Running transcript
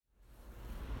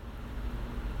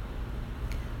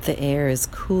The air is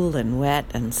cool and wet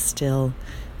and still.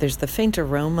 There's the faint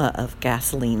aroma of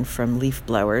gasoline from leaf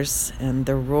blowers and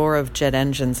the roar of jet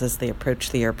engines as they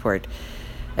approach the airport.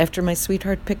 After my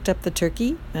sweetheart picked up the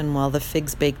turkey, and while the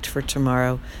figs baked for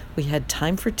tomorrow, we had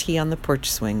time for tea on the porch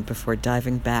swing before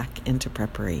diving back into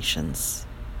preparations.